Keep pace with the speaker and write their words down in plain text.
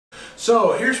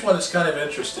So here's one that's kind of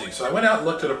interesting. So I went out and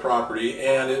looked at a property,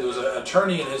 and it was an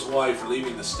attorney and his wife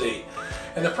leaving the state.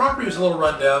 And the property was a little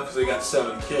run down because they got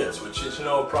 7 kids, which is,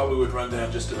 probably would run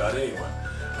down just about anyone.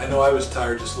 I know I was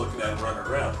tired just looking at them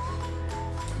running around.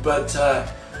 But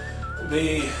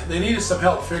they needed some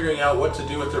help figuring out what to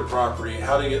do with their property,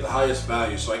 how to get the highest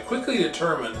value. So I quickly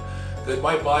determined that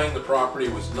my buying the property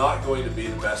was not going to be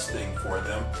the best thing for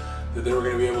them, that they were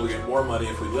going to be able to get more money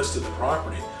if we listed the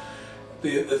property.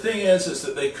 The thing is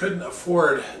that they couldn't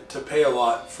afford to pay a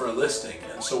lot for a listing.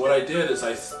 And so what I did is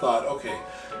I thought, okay,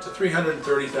 it's a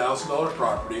 $330,000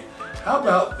 property. How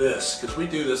about this? Because we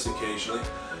do this occasionally.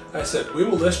 I said, we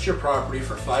will list your property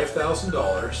for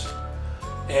 $5,000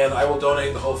 and I will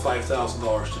donate the whole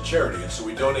 $5,000 to charity. And so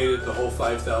we donated the whole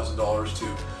 $5,000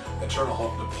 to Eternal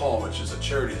Hope Nepal, which is a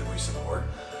charity that we support.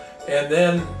 And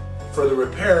then for the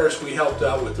repairs, we helped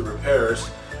out with the repairs.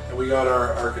 And we got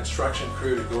our construction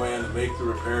crew to go in and make the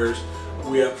repairs.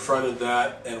 We upfronted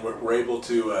that, and we're able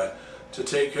to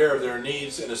take care of their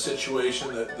needs in a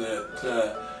situation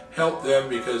that helped them,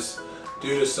 because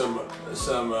due to some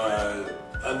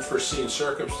unforeseen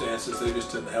circumstances, they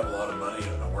just didn't have a lot of money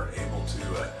and weren't able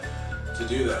to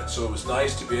do that. So it was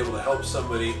nice to be able to help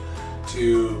somebody,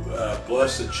 to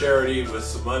bless a charity with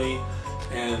some money,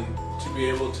 and to be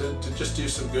able to just do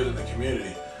some good in the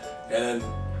community. And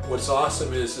what's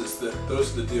awesome is that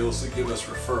those are the deals that give us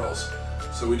referrals.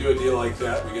 So we do a deal like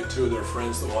that, we get 2 of their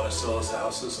friends that want to sell us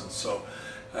houses, and so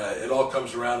it all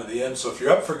comes around in the end. So if you're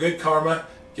up for good karma,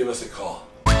 give us a call.